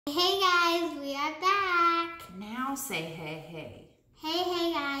Hey guys, we are back. Now say hey, hey.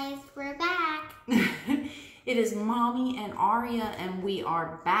 Hey guys, we're back. It is Mommy and Aria, and we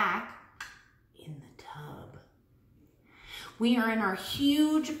are back in the tub. We are in our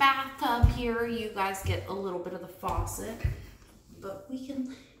huge bathtub here. You guys get a little bit of the faucet, but we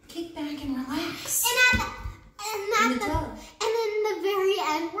can kick back and relax. And in the very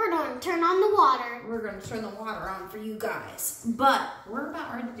end, we're going to turn on the water. We're going to turn the water on for you guys. But we're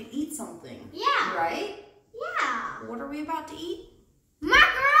about ready to eat something. Yeah. Right? Yeah. What are we about to eat?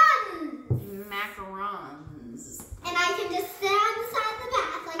 Macarons. Macarons. And I can just sit on the side of the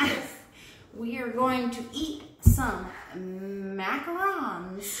bath like this. We are going to eat some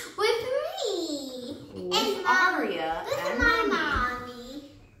macarons. With me. With Aria. This and is my Mommy.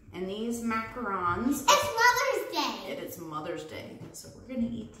 mommy. And these macarons. It's Mother's Day. It is Mother's Day. So we're going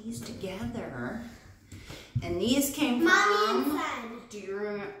to eat these together. And these came from... Mommy and son. Do you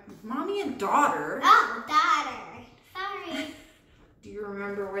remember? Mommy and daughter. Oh, daughter. Sorry. Do you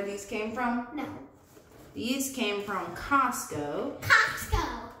remember where these came from? No. These came from Costco. Costco.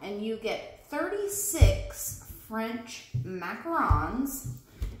 And you get 36 French macarons.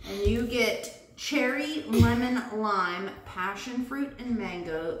 And you get cherry, lemon, lime, passion fruit and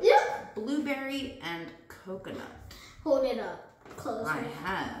mango, blueberry, and coconut. Hold it up. Close I it.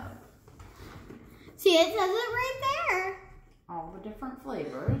 have See, it says it right there. all the different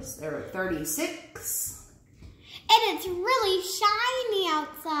flavors. There are 36. And it's really shiny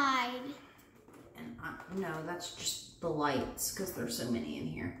outside. And no, that's just the lights because there's so many in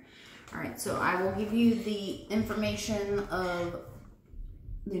here. All right, so I will give you the information of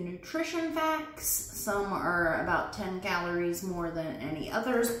the nutrition facts. Some are about 10 calories more than any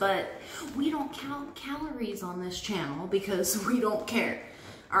others, but we don't count calories on this channel because we don't care.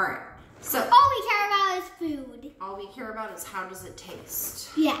 All right, so All we care about is food. all we care about is how does it taste.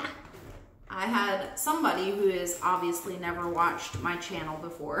 Yeah. I had somebody who has obviously never watched my channel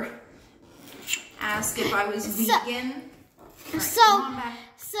before ask if I was vegan. All right, come on back.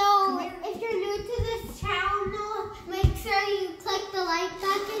 So if you're new to this channel, make sure you click the like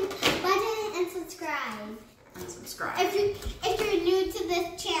button and subscribe. And subscribe. If you're new to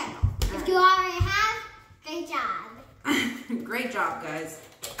this channel. If you already have, great job. Great job, guys.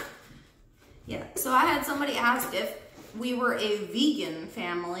 Yeah, so I had somebody ask if we were a vegan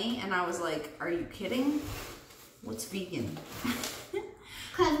family, and I was like, are you kidding? What's vegan?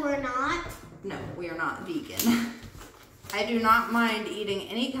 Because we're not. No, we are not vegan. I do not mind eating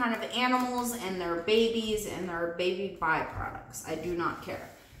any kind of animals and their babies and their baby byproducts. I do not care.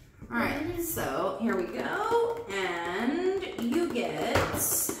 All right, so here we go. And you get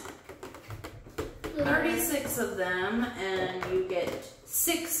 36 of them, and you get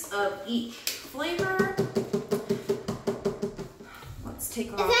 6 of each flavor. Let's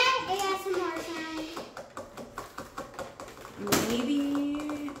take off. Is that ASMR time?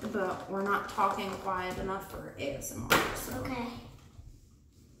 Maybe, but we're not talking quiet enough for ASMR. So. Okay.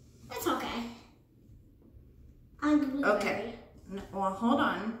 That's okay. I'm blueberry. Okay. No, well, hold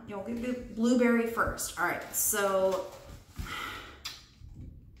on. You'll get blueberry first. All right. So,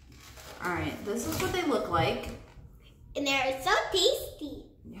 all right. This is what they look like. And they're so tasty.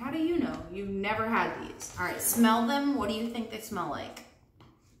 How do you know? You've never had these. All right. Smell them. What do you think they smell like?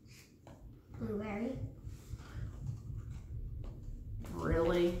 Blueberry.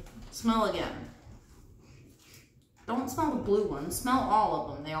 Really? Smell again. Don't smell the blue ones. Smell all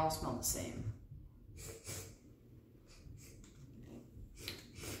of them. They all smell the same.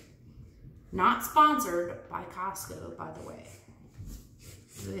 Not sponsored by Costco, by the way.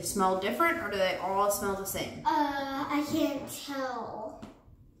 Do they smell different or do they all smell the same? I can't tell.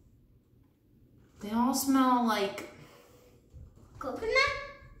 They all smell like... Coconut?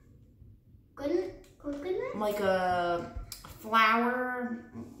 Coconut? like a flour,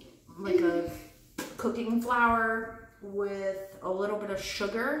 like a cooking flour with a little bit of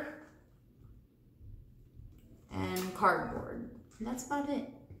sugar and cardboard. And that's about it.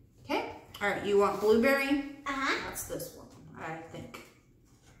 Okay? All right, you want blueberry? Uh-huh. That's this one, I think.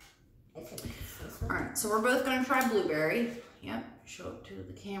 I think it's this one. All right, so we're both gonna try blueberry. Yep, show it to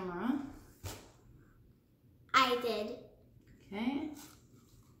the camera. I did. Okay.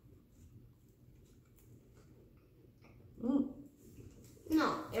 Ooh,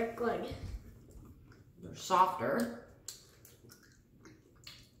 No, they're good. they're softer.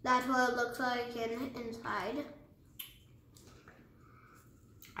 That's what it looks like inside.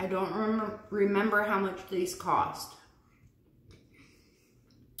 I don't remember how much these cost.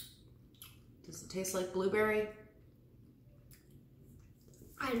 Does it taste like blueberry?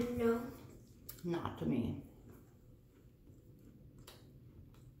 I don't know. Not to me.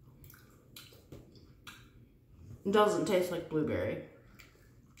 It doesn't taste like blueberry.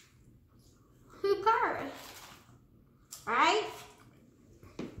 Who cares? Right?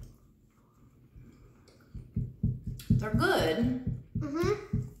 They're good. Mm-hmm.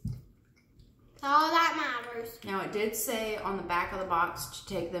 All that matters. Now, it did say on the back of the box to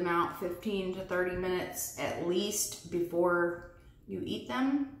take them out 15 to 30 minutes at least before you eat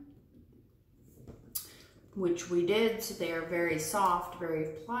them, which we did. So they are very soft, very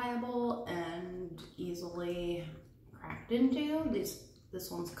pliable, and easily cracked into. This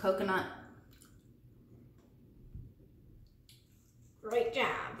one's coconut. Great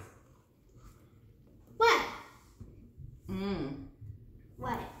job. What?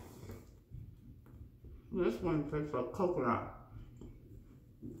 What? This one tastes like coconut.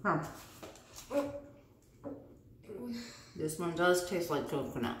 Huh. This one does taste like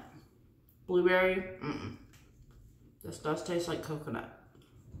coconut. Blueberry? This does taste like coconut.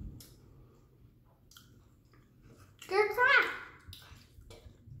 Good crack.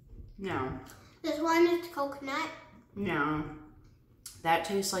 No. This one is coconut. No. That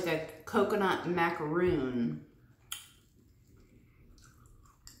tastes like a coconut macaroon.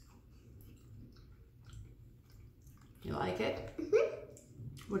 You like it?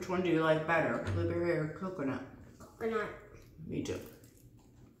 Mm-hmm. Which one do you like better, blueberry or coconut? Coconut. Me too.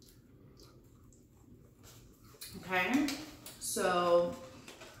 Okay, so.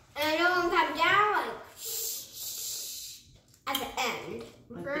 And it won't come down like at the end.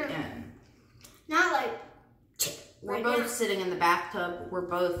 At the end. Not like. We're right both now. sitting in the bathtub. We're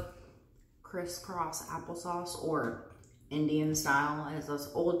both crisscross applesauce, or Indian style, as us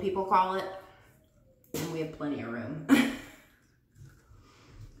old people call it. And we have plenty of room.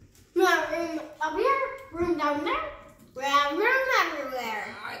 We have room up here, room down there. We have room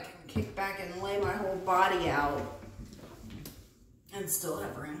everywhere. I can kick back and lay my whole body out and still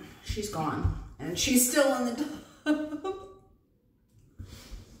have room. She's gone. And she's still in the tub.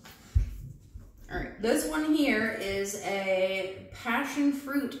 All right, this one here is a passion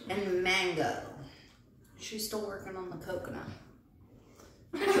fruit and mango. She's still working on the coconut.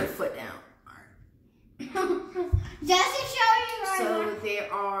 Put your foot down. All right. Just to show you right So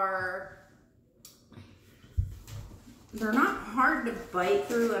they're not hard to bite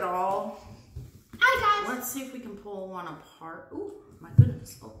through at all. Hi guys. Let's see if we can pull one apart. Ooh, my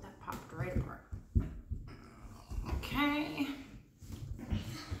goodness. Oh, that popped right apart. Okay.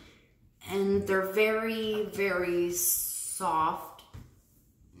 And they're very, very soft.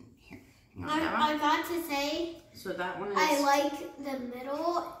 Here, you want that one? I got to say, So that one is... I like the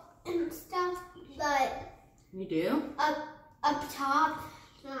middle and stuff, but You do? up top,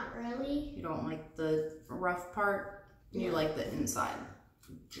 not really. You don't like the rough part? You like the inside.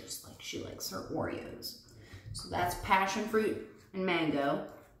 Just like she likes her Oreos. So that's passion fruit and mango.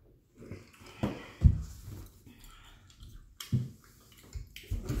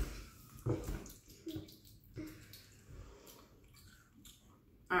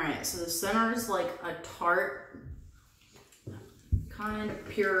 Alright, so the center is like a tart kind of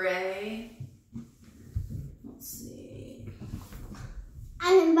puree. Let's see.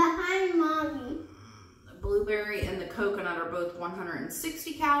 I'm behind mommy. The blueberry and the coconut are both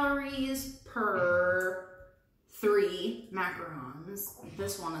 160 calories per 3 macarons.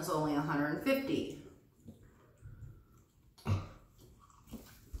 This one is only 150.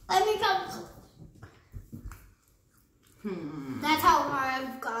 Let me come. That's how far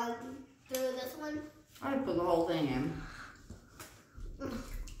I've gone through this one. I'd put the whole thing in.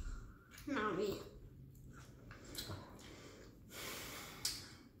 Not me.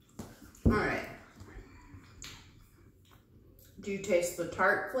 Alright. Do you taste the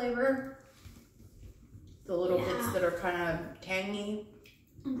tart flavor? The little bits that are kind of tangy?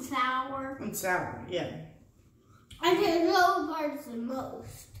 And sour. And sour, yeah. I taste those parts the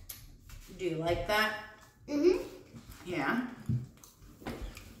most. Do you like that? Mm-hmm. Yeah.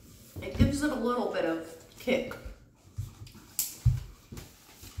 It gives it a little bit of kick.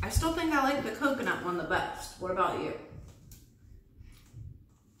 I still think I like the coconut one the best. What about you?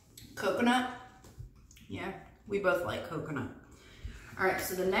 Coconut? Yeah, we both like coconut. All right,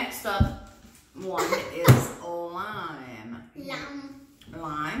 so the next up one is lime. Lime.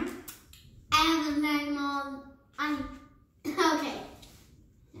 Lime? I have a lime okay.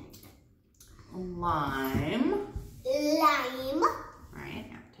 Lime. Lime. All right,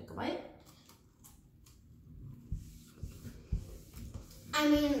 now take a bite. I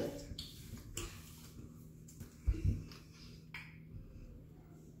mean,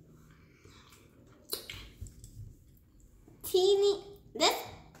 teeny, this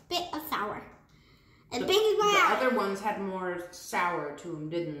bit of sour. And big as my eye. The other ones had more sour to them,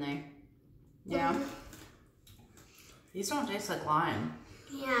 didn't they? Yeah. These don't taste like lime.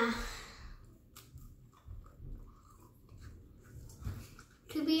 Yeah.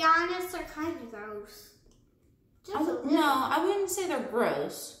 To be honest, they're kind of gross. No, I wouldn't say they're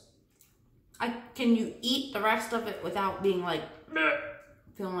gross. Can you eat the rest of it without being like, bleh,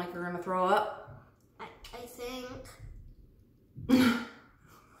 feeling like you're gonna throw up? I think.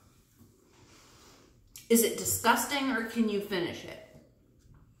 Is it disgusting or can you finish it?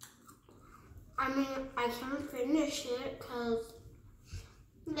 I mean, I can't finish it because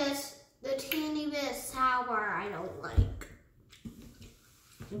the teeny bit of sour I don't like.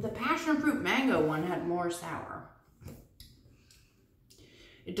 The passion fruit mango one had more sour.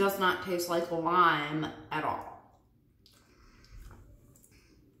 It does not taste like lime at all.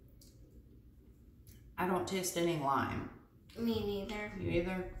 I don't taste any lime. Me neither. You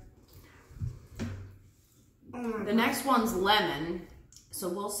either? The next one's lemon, so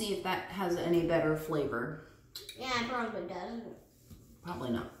we'll see if that has any better flavor. Yeah, it probably doesn't.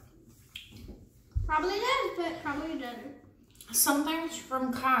 Probably not. Probably does, but probably doesn't. Some things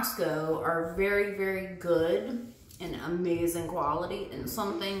from Costco are very, very good and amazing quality, and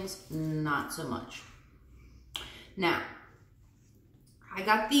some things not so much. Now, I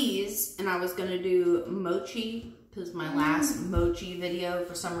got these, and I was gonna do mochi, because my last mochi video,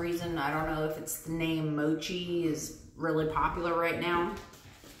 for some reason, I don't know if it's the name mochi is really popular right now,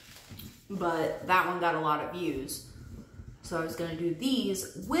 but that one got a lot of views. So I was gonna do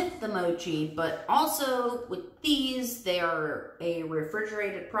these with the mochi, but also with these, they are a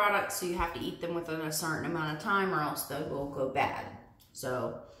refrigerated product, so you have to eat them within a certain amount of time or else they will go bad.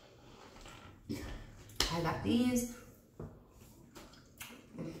 So I got these.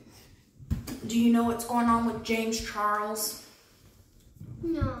 Do you know what's going on with James Charles?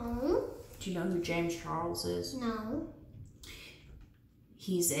 No. Do you know who James Charles is? No.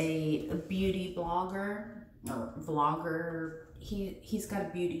 He's a beauty blogger or vlogger. He's got a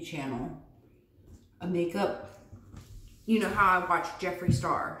beauty channel, a makeup. You know how I watch Jeffree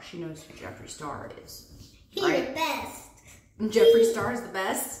Star. She knows who Jeffree Star is. He's right? the best. Jeffree Star is the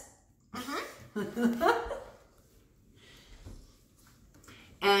best? Uh-huh.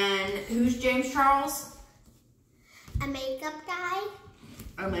 And who's James Charles? A makeup guy.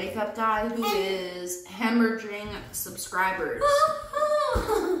 A makeup guy who is hemorrhaging subscribers.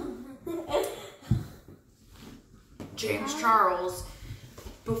 James Charles,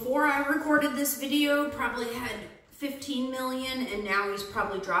 before I recorded this video, probably had 15 million, and now he's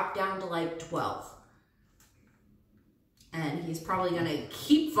probably dropped down to like 12. And he's probably gonna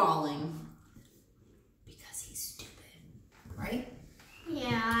keep falling because he's stupid, right?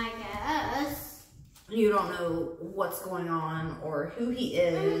 Yeah, I guess. You don't know what's going on or who he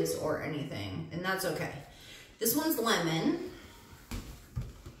is or anything, and that's okay. This one's lemon.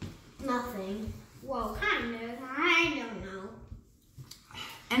 Nothing. Well, kind of. I don't know.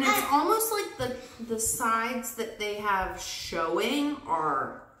 And it's almost like the sides that they have showing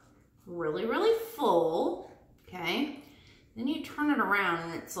are really, really full. Okay. Then you turn it around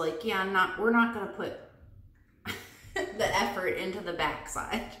and it's like, yeah, we're not gonna put the effort into the back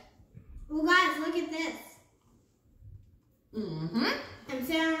side. Well, guys, look at this. Mm-hmm. I'm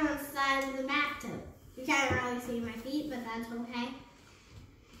sitting on the side of the bathtub. You can't really see my feet, but that's okay.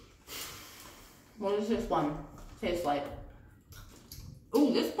 What does this one taste like?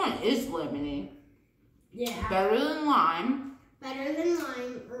 Ooh, this one is lemony. Yeah. Better than lime. Better than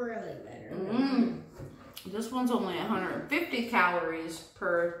lime. Really better. This one's only 150 calories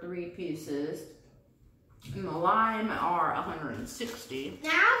per 3 pieces. And the lime are 160. Now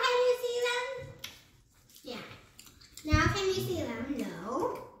can you see them? Yeah. Now can you see them?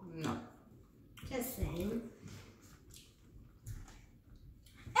 No. No. Just saying.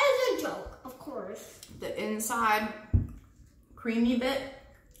 It's a joke, of course. The inside creamy bit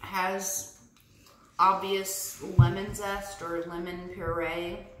has obvious lemon zest or lemon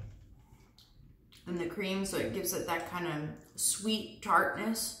puree in the cream, so it gives it that kind of sweet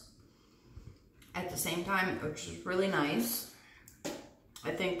tartness at the same time, which is really nice.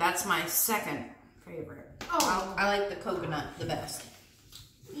 I think that's my second favorite. Oh. I like the coconut the best.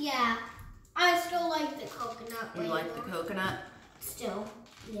 Yeah. I still like the coconut. You like the coconut? Still.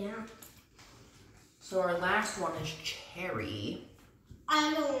 Yeah. So our last one is cherry.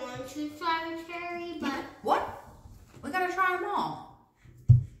 I don't want to try the cherry, but... What? We gotta try them all.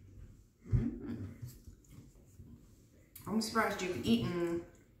 I'm surprised you've eaten.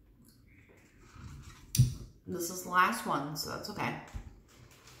 This is the last one, so that's okay.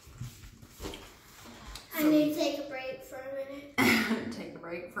 I need to take a break for a minute. Take a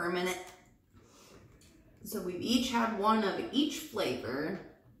break for a minute. So we've each had one of each flavor.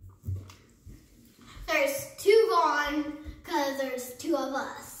 There's 2 gone. one because there's two of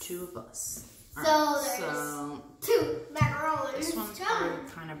us. Two of us. So Right, there's two macarons. This one's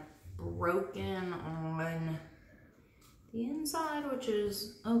kind of broken on the inside, which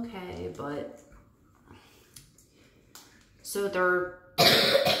is okay, but so they're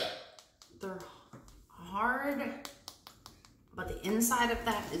hard, but the inside of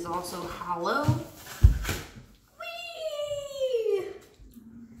that is also hollow. Whee!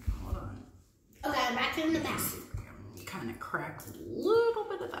 Hold on. Okay, back in the back. You kind of crack a little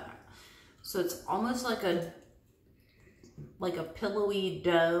bit of that. So it's almost like a pillowy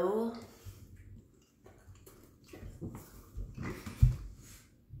dough.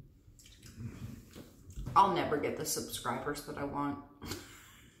 I'll never get the subscribers that I want.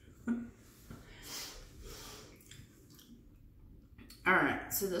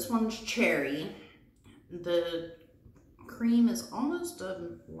 Alright, so this one's cherry. The cream is almost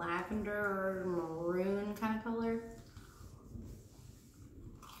a lavender maroon kind of color.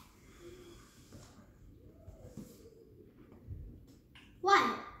 What?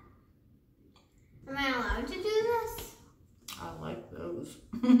 Am I allowed to do this? I like those.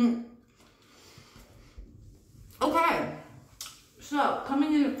 Okay, so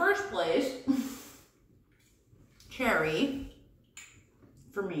coming in the first place, cherry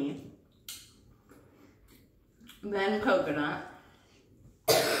for me, then coconut.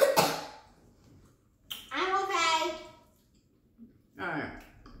 I'm okay. All right,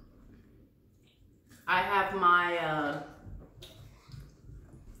 I have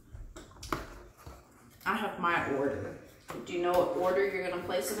my order. Do you know what order you're gonna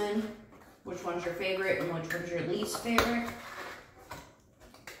place them in? Which one's your favorite and which one's your least favorite?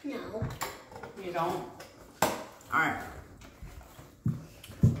 No. You don't? Alright.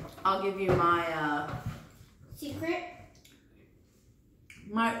 I'll give you my Secret?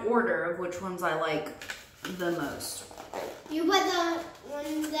 my order of which ones I like the most. You put the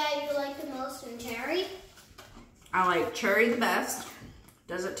one that you like the most in cherry? I like cherry the best.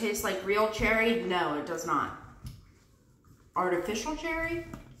 Does it taste like real cherry? No, it does not. Artificial cherry?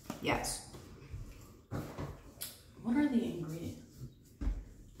 Yes. What are the ingredients?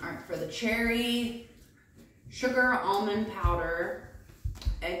 Alright, for the cherry, sugar, almond powder,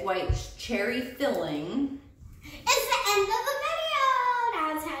 egg whites, cherry filling. It's the end of the video!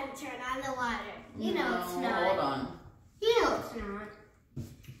 Now it's time to turn on the water. You know it's not. Hold on. You know it's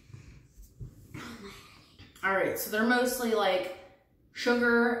not. Alright, so they're mostly like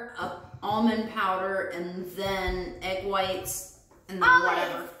sugar, almond powder, and then egg whites, and then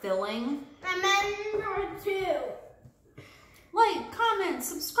whatever filling. Remember to Like, comment,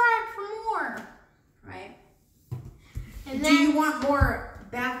 subscribe for more. Right? And Do you want more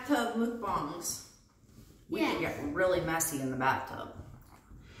bathtub mukbangs? We Yes. can get really messy in the bathtub.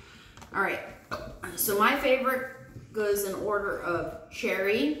 Alright, so my favorite goes in order of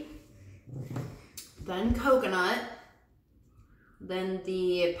cherry, then coconut, then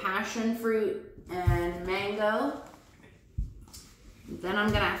the passion fruit and mango. Then I'm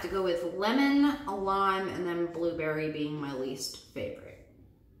gonna have to go with lemon, a lime, and then blueberry being my least favorite.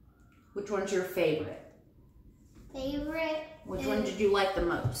 Which one's your favorite? favorite. Which one did you like the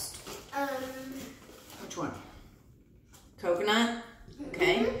most? Which one? Coconut?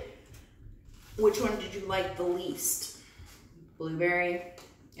 Okay. Which one did you like the least? Blueberry.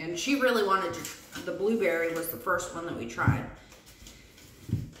 And she really wanted to, the blueberry was the first one that we tried.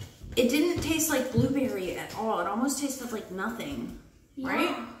 It didn't taste like blueberry at all. It almost tasted like nothing,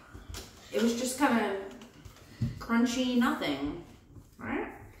 right? It was just kind of crunchy nothing, right?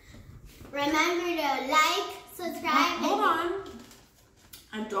 Remember to like, subscribe. Hold on.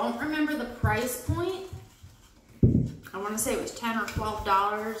 I don't remember the price point. I want to say it was $10 or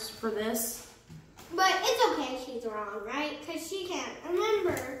 $12 for this. But it's okay if she's wrong, right? Because she can't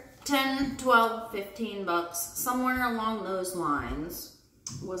remember. 10, 12, 15 bucks, somewhere along those lines.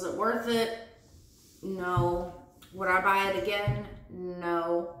 Was it worth it? No. Would I buy it again?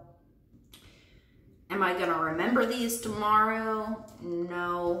 No. Am I gonna remember these tomorrow?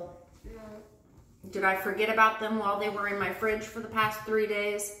 No. Did I forget about them while they were in my fridge for the past 3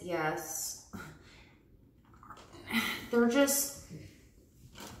 days? Yes. They're just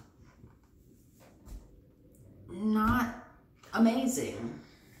not amazing.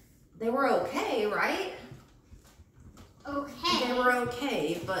 They were okay, right? Okay. They were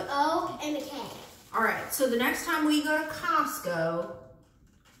okay, but... O and a K. Alright, so the next time we go to Costco,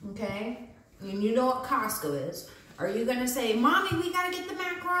 okay, and you know what Costco is, are you going to say, Mommy, we got to get the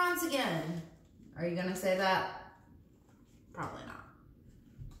macarons again? Are you going to say that? Probably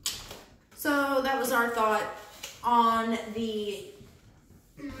not. So that was our thought on the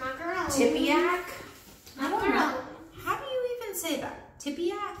Macarons. Tipiak. I don't know.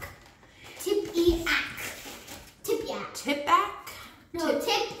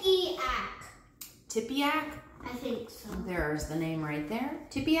 right there.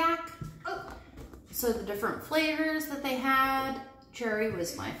 Tipiak. Oh. So the different flavors that they had, cherry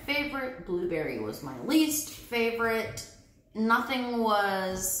was my favorite, blueberry was my least favorite. Nothing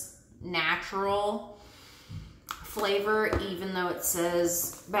was natural flavor, even though it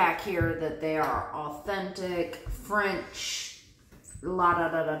says back here that they are authentic French, la da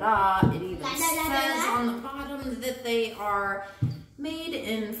da da da. It even says on the bottom that they are made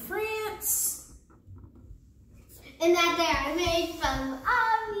in France. And that they are made from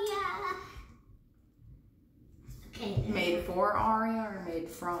Aria. Okay. Made for Aria or made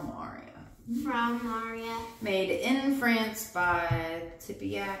from Aria? From Aria. Made in France by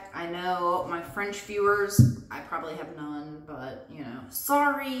Tipiak. I know my French viewers, I probably have none, but you know,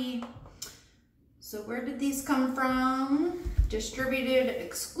 sorry. So where did these come from? Distributed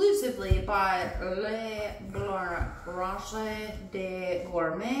exclusively by Le Branche de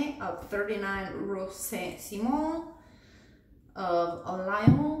Gourmet of 39 Rue Saint-Simon of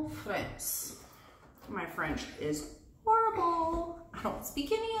Lyon, France. My French is horrible. I don't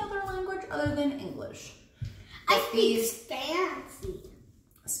speak any other language other than English. I speak fancy.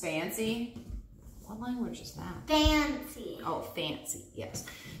 Fancy? What language is that? Fancy. Oh, fancy, yes.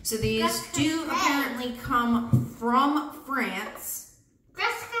 So these do apparently come from France.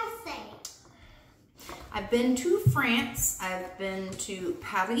 I've been to France. I've been to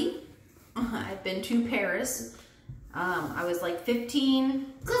Paris. I've been to Paris. I was like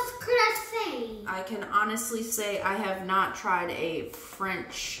 15. I can honestly say I have not tried a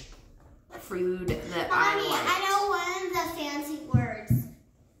French food that Mommy, I know one of the fancy words.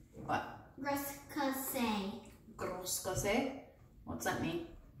 What? Groscasse. Groscasse? What's that mean?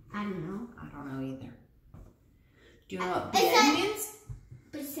 I don't know. I don't know either. Do you know what bien means?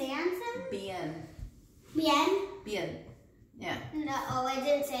 Bien. Bien? Bien. Yeah. No, oh, I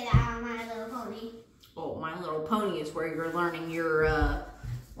didn't say that on My Little Pony. Oh, My Little Pony is where you're learning your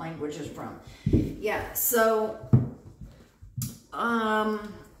languages from. Yeah, so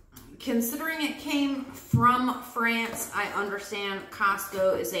considering it came from France, I understand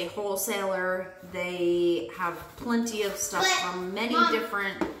Costco is a wholesaler. They have plenty of stuff from many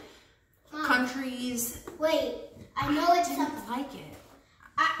different countries. Wait, I know it's didn't something. like it.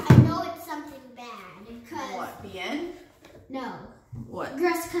 I know it's something bad because. What? Bien? No. What?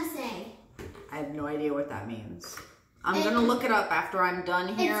 Groscasse. I have no idea what that means. I'm going to look it up after I'm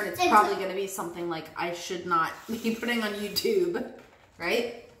done here, and it's probably going to be something like I should not be putting on YouTube,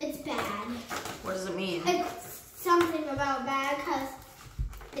 right? It's bad. What does it mean? It's something about bad because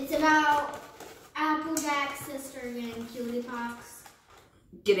it's about Applejack's sister getting cutie pox.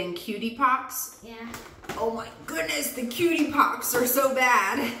 Getting cutie pox? Yeah. Oh my goodness, the cutie pox are so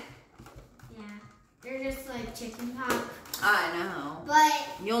bad. Yeah. They're just like chicken pox. I know.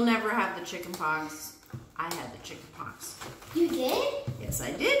 But you'll never have the chicken pox. I had the chicken pox. You did? Yes,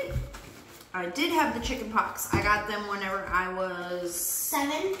 I did. I did have the chicken pox. I got them whenever I was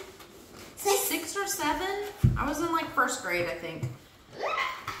 7? 6 or 7. I was in like first grade, I think.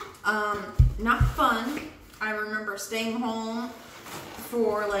 Not fun. I remember staying home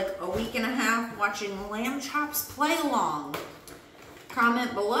for like a week and a half watching Lamb Chops Play Along.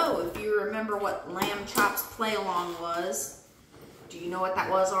 Comment below if you remember what Lamb Chops Play Along was. Do you know what that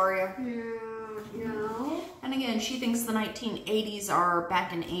was, Aria? No. And again, she thinks the 1980s are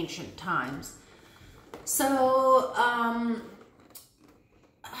back in ancient times. So,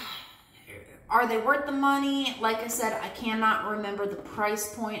 are they worth the money? Like I said, I cannot remember the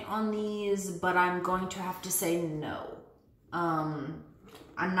price point on these, but I'm going to have to say no. I'm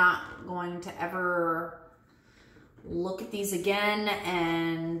not going to ever look at these again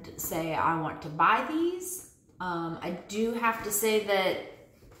and say I want to buy these. I do have to say that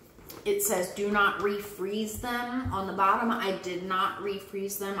it says do not refreeze them on the bottom. I did not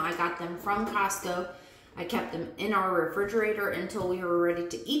refreeze them. I got them from Costco. I kept them in our refrigerator until we were ready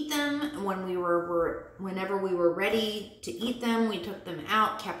to eat them. Whenever we were ready to eat them, we took them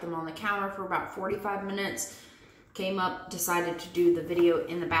out, kept them on the counter for about 45 minutes, came up, decided to do the video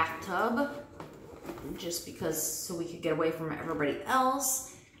in the bathtub just because so we could get away from everybody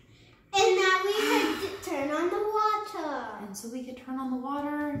else. And now we could turn on the water. And so we could turn on the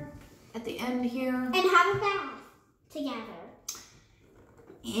water at the end here. And have a bath together.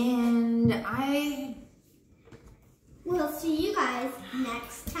 And I will see you guys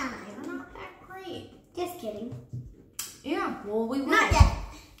next time. They're not that great. Just kidding. Yeah, well, we will. Not yet.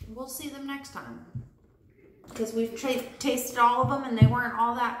 We'll see them next time. Because we've tasted all of them and they weren't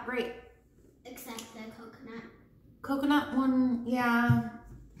all that great. Except the coconut. Coconut one, yeah.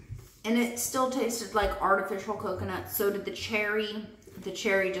 And it still tasted like artificial coconut. So did the cherry. The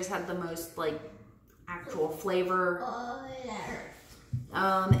cherry just had the most like actual flavor.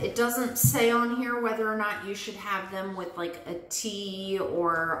 It doesn't say on here whether or not you should have them with like a tea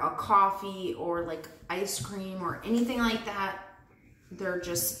or a coffee or like ice cream or anything like that. They're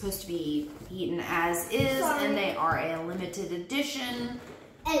just supposed to be eaten as is, and they are a limited edition.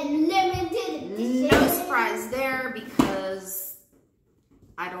 No surprise there, because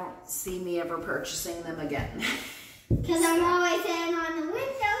I don't see me ever purchasing them again. Because I'm always in on the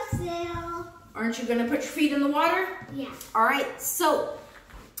windowsill. Aren't you going to put your feet in the water? Yeah. All right, so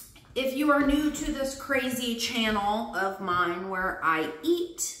if you are new to this crazy channel of mine where I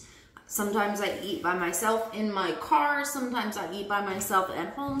eat, sometimes I eat by myself in my car, sometimes I eat by myself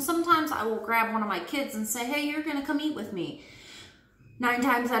at home, sometimes I will grab one of my kids and say, hey, you're going to come eat with me. 9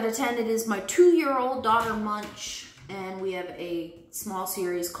 times out of 10, it is my 2-year-old daughter, Munch, and we have a small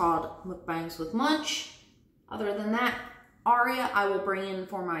series called Mukbangs with Munch. Other than that, Aria, I will bring in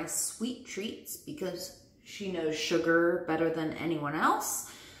for my sweet treats because she knows sugar better than anyone else.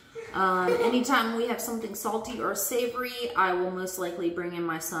 Anytime we have something salty or savory, I will most likely bring in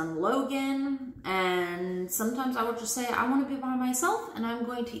my son Logan. And sometimes I will just say, I want to be by myself and I'm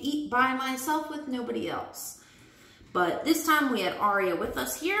going to eat by myself with nobody else. But this time we had Aria with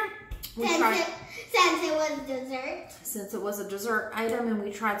us here. Since it was dessert. Since it was a dessert item, and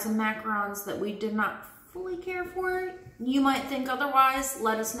we tried some macarons that we did not fully care for. You might think otherwise.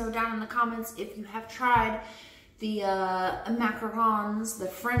 Let us know down in the comments if you have tried the macarons, the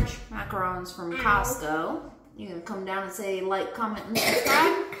French macarons from Costco. You can come down and say like, comment, and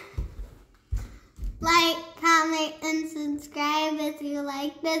subscribe. Like, comment, and subscribe if you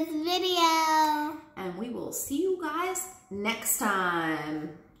like this video. And we will see you guys next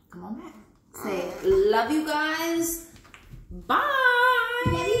time. Come on back. Say, love you guys. Bye.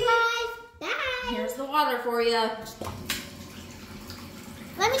 Love you guys. Bye. Here's the water for you.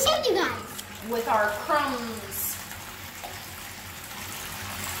 Let me show you guys. With our crumbs.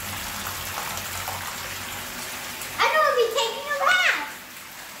 I'm going to be taking a bath.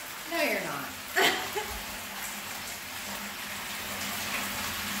 No, you're not.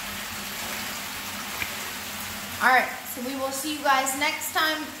 All right, so we will see you guys next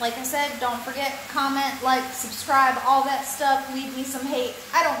time. Like I said, don't forget, comment, like, subscribe, all that stuff. Leave me some hate.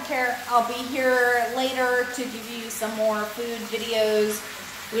 I don't care. I'll be here later to give you some more food videos.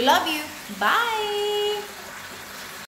 We love you. Bye.